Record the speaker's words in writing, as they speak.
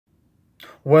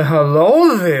Well,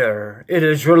 hello there. It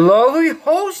is your lovely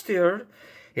host here.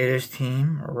 It is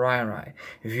Team Rai.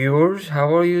 Viewers,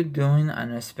 how are you doing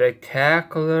on a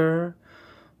spectacular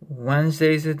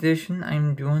Wednesday's edition?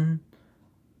 I'm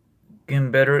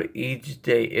getting better each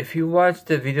day. If you watched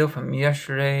the video from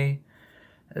yesterday,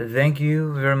 thank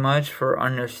you very much for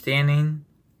understanding.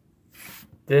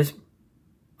 This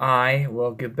I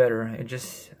will get better. It's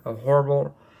just a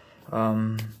horrible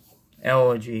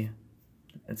allergy.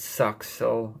 It sucks.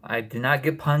 So I did not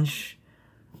get punched.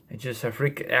 It's just a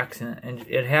freak accident, and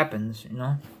it happens, you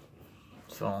know.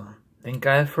 So thank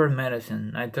God for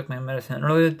medicine. I took my medicine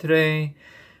earlier today.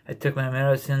 I took my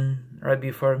medicine right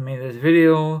before I made this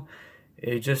video.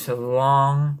 It's just a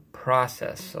long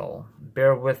process, so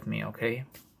bear with me, okay?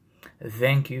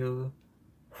 Thank you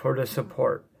for the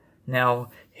support. Now,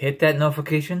 hit that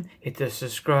notification, hit the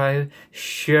subscribe,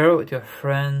 share it with your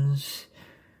friends,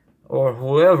 or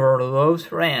whoever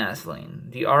loves wrestling.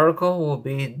 The article will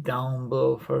be down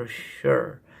below for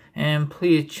sure. And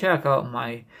please check out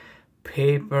my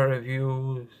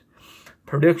pay-per-views,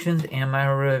 predictions, and my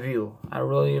review. I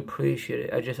really appreciate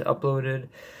it. I just uploaded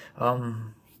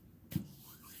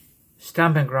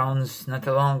Stomping Grounds not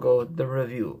too long ago, the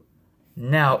review.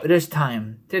 Now, it is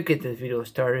time to get this video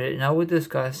started, and I will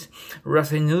discuss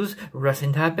wrestling news,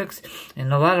 wrestling topics,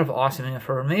 and a lot of awesome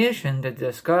information to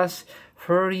discuss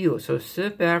for you. So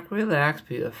sit back, relax,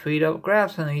 put your feet up, grab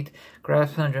something to eat, grab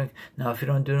something to drink. Now, if you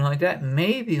don't do it like that,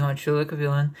 maybe you want to chill like a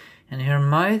villain and hear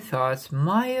my thoughts,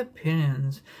 my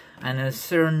opinions on a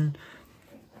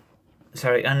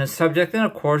on a subject, and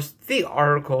of course, the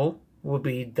article will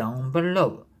be down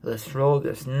below. Let's roll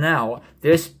this. Now,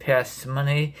 this past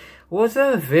Monday was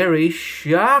a very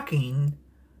shocking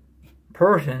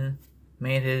person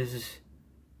made his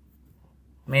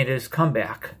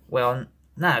comeback. Well,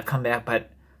 not a comeback,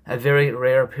 but a very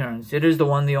rare appearance. It is the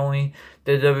one, the only,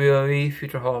 the WWE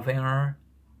Future Hall of Famer,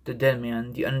 the Dead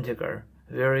Man, the Undertaker.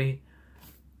 Very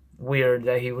weird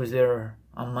that he was there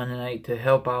on Monday night to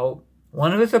help out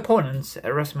one of his opponents at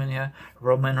Wrestlemania,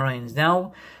 Roman Reigns.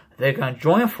 Now, they're going to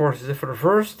join forces for the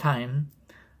first time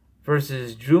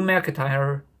versus Drew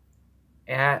McIntyre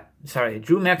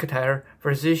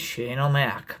versus Shane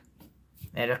McMahon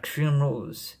at Extreme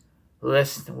Rules.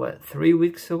 Less than, 3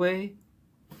 weeks away?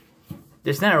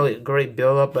 It's not really a great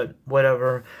build-up, but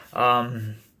whatever.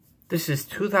 This is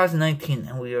 2019,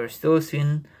 and we are still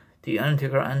seeing The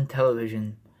Undertaker on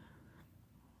television.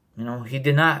 You know, he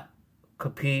did not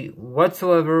compete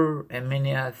whatsoever at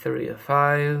Mania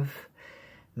 35.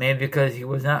 Maybe because he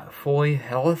was not fully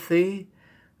healthy,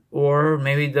 or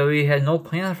maybe WWE had no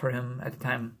plan for him at the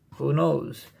time. Who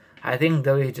knows? I think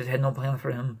WWE just had no plan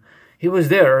for him. He was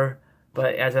there,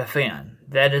 but as a fan.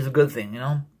 That is a good thing, you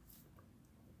know?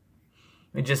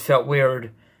 It just felt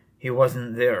weird he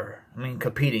wasn't there. I mean,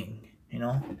 competing, you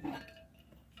know?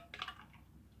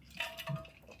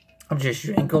 I'm just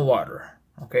drinking water,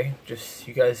 okay? Just,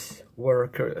 you guys were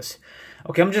curious.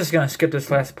 Okay, I'm just going to skip this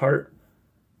last part.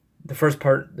 The first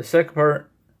part. The second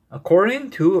part, according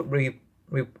to a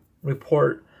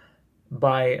report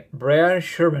by Brad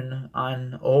Shepard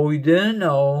on Oh You Didn't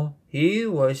Know, he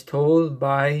was told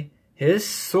by his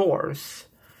source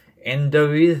in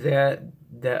WWE that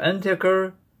the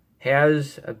Undertaker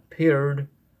has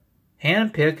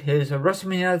handpicked his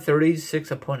WrestleMania 36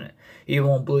 opponent. You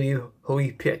won't believe who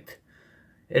he picked.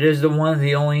 It is the one,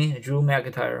 the only, Drew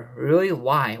McIntyre. Really?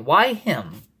 Why? Why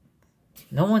him?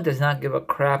 No one does not give a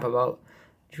crap about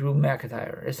Drew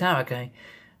McIntyre. It's not like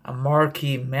a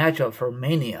marquee matchup for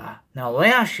Mania. Now,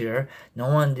 last year, no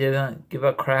one didn't give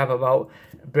a crap about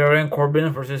Baron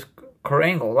Corbin versus Kurt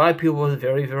Angle. A lot of people were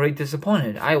very, very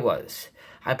disappointed. I was.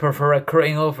 I prefer a Kurt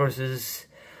Angle versus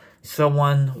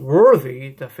someone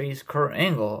worthy to face Kurt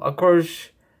Angle. Of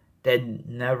course, that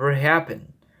never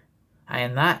happened. I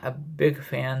am not a big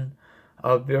fan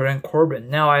of Baron Corbin.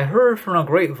 Now, I heard from a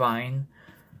grapevine,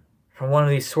 from one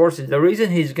of these sources, the reason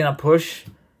he's going to push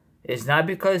is not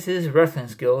because his wrestling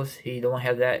skills, he don't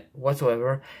have that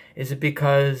whatsoever, is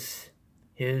because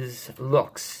his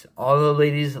looks. All the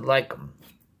ladies like him.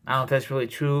 I don't know if that's really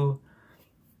true.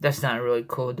 That's not really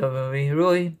cool, WWE,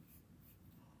 really.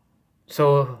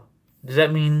 So, does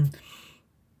that mean,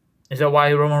 is that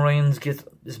why Roman Reigns gets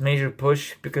this major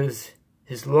push? Because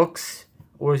his looks?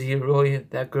 Or is he really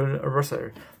that good a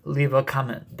wrestler? Leave a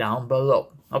comment down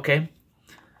below, okay?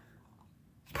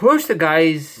 Push the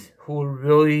guys who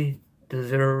really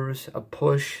deserves a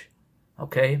push,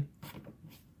 okay?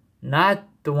 Not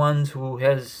the ones who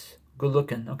has good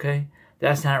looking, okay?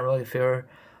 That's not really fair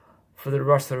for the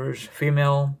wrestlers,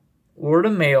 female or the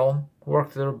male,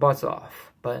 work their butts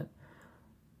off. But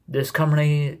this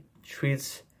company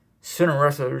treats certain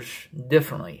wrestlers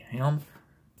differently, you know.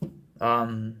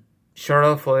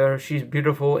 Charlotte Flair, she's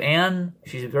beautiful, and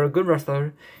she's a very good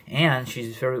wrestler, and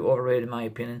she's very overrated in my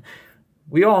opinion.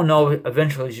 We all know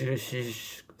eventually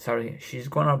she's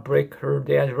going to break her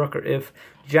dad's record. If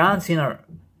John Cena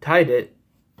tied it,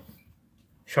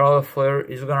 Charlotte Flair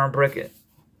is going to break it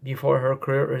before her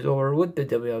career is over with the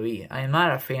WWE. I am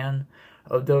not a fan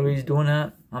of WWE's doing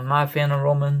that. I'm not a fan of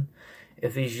Roman.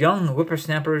 If these young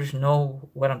whippersnappers know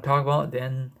what I'm talking about,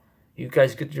 then you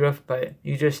guys get the drift. But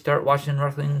you just start watching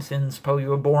wrestling since probably you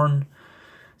were born.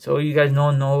 So you guys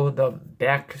know the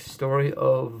backstory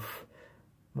of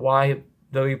why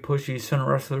WWE pushed these certain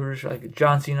wrestlers like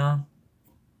John Cena.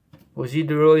 Was he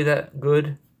really that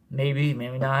good? Maybe,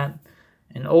 maybe not.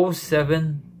 In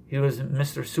 07, he was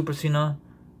Mr. Super Cena.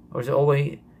 Or was it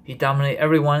 08? He dominated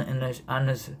everyone in his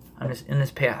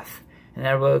path. And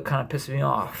that really kind of pissed me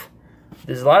off.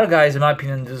 There's a lot of guys, in my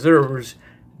opinion, deserves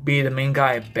be the main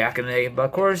guy back in the day. But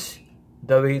of course,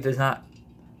 WWE does not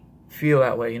feel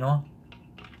that way, you know?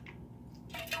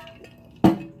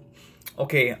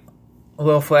 Okay, a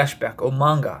little flashback.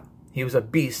 Omanga, he was a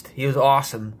beast. He was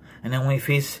awesome. And then when he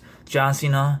faced John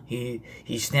Cena, he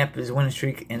snapped his winning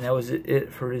streak, and that was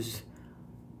it for his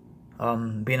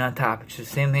being on top. It's the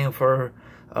same thing for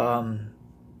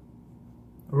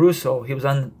Russo. He was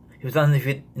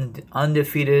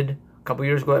undefeated a couple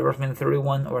years ago at WrestleMania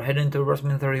 31, or heading into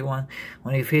WrestleMania 31.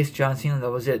 When he faced John Cena,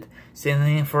 that was it. Same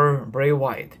thing for Bray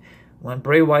Wyatt. When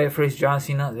Bray Wyatt faced John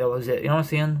Cena, that was it. You know what I'm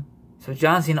saying? So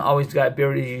John Cena always got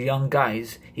buried young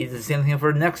guys. He did the same thing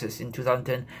for Nexus in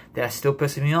 2010. That's still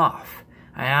pissing me off.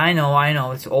 I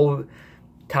know, it's old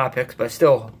topics, but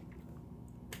still,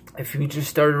 if you just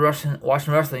started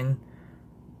watching wrestling,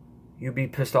 you'd be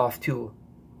pissed off too.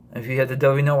 If you had the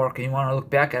WWE Network and you want to look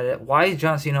back at it, why is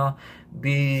John Cena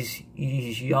these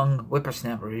young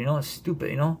whippersnappers? You know, it's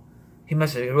stupid, you know? He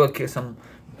must have really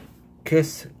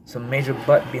kissed some major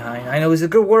butt behind. I know he's a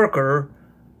good worker,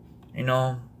 you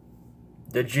know,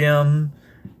 the gym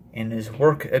and his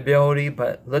work ability,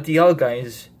 but let the other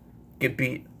guys get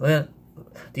beat.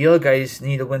 The other guys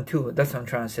need to win too. That's what I'm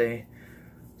trying to say.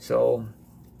 So,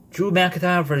 Drew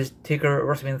McIntyre versus Taker at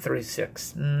WrestleMania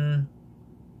 36.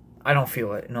 I don't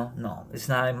feel it. No. It's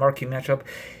not a marquee matchup.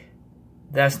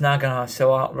 That's not going to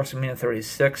sell out WrestleMania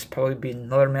 36. Probably be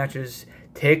in other matches.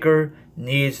 Taker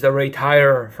needs to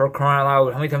retire, for crying out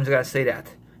loud. How many times I got to say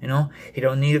that? You know? He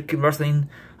don't need to keep wrestling.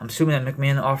 I'm assuming that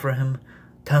McMahon offered him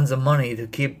tons of money to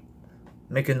keep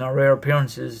making rare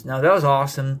appearances. Now, that was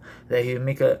awesome that he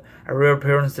make a rare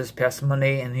appearance this past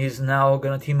Monday, and he's now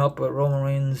going to team up with Roman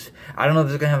Reigns. I don't know if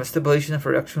they're going to have a stipulation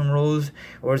for Extreme Rules,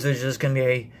 or is there just going to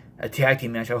be a tag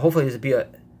team match. Hopefully there's be a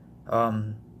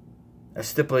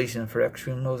stipulation for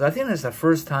Extreme Rules. I think it's the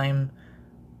first time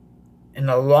in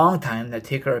a long time that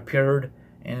Taker appeared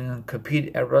and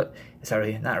competed at not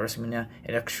WrestleMania,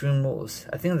 at Extreme Rules.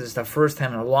 I think this is the first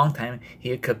time in a long time he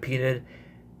had competed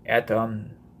at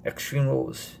Extreme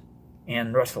Rules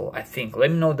and wrestle, I think. Let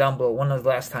me know down below when was the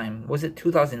last time. Was it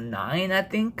 2009, I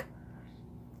think?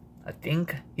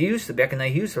 He used to, back in the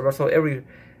day, he used to wrestle every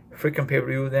freaking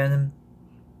pay-per-view. Then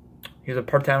he was a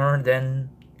part-timer, then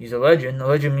he's a legend. A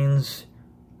legend means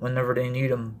whenever they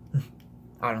need him.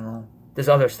 I don't know. There's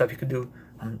other stuff you could do.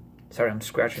 I'm sorry, I'm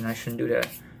scratching. I shouldn't do that.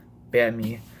 Bad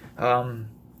me.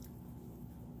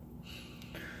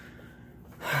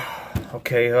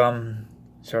 Okay,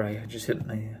 sorry, I just hit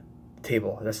my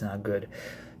table. That's not good.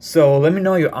 So, let me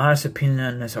know your honest opinion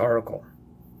on this article.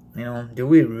 You know, do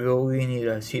we really need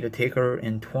to see the Taker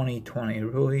in 2020?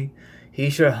 Really? He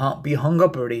should be hung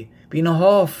up already. Be in the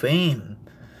Hall of Fame.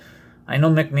 I know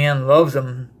McMahon loves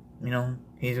him. You know,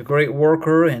 he's a great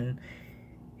worker, and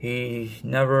he's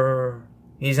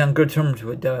on good terms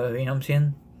with, you know what I'm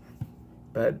saying?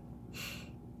 But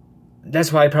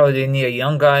that's why probably they need a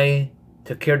young guy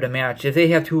to carry the match. If they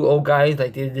have two old guys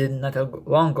like they did not that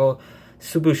long ago,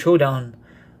 Super Showdown,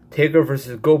 Taker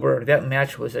versus Goldberg, that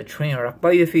match was a train wreck.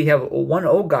 But if you have one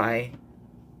old guy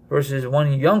versus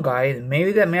one young guy,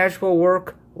 maybe that match will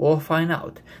work. We'll find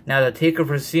out. Now, the Taker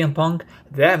versus CM Punk,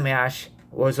 that match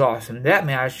was awesome. That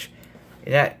match,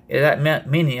 that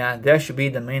Mania, that should be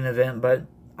the main event. But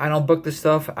I don't book this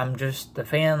stuff. I'm just a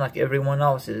fan like everyone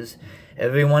else is.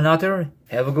 Everyone out there,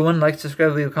 have a good one. Like,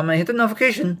 subscribe, leave a comment, hit the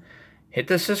notification, hit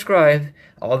the subscribe.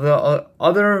 All the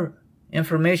other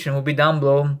information will be down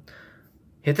below.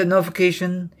 Hit the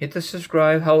notification, hit the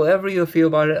subscribe, however you feel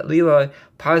about it. Leave a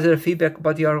positive feedback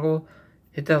about the article.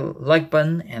 Hit the like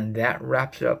button, and that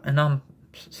wraps it up. And I'm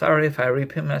sorry if I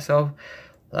repeat myself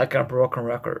like a broken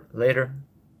record. Later.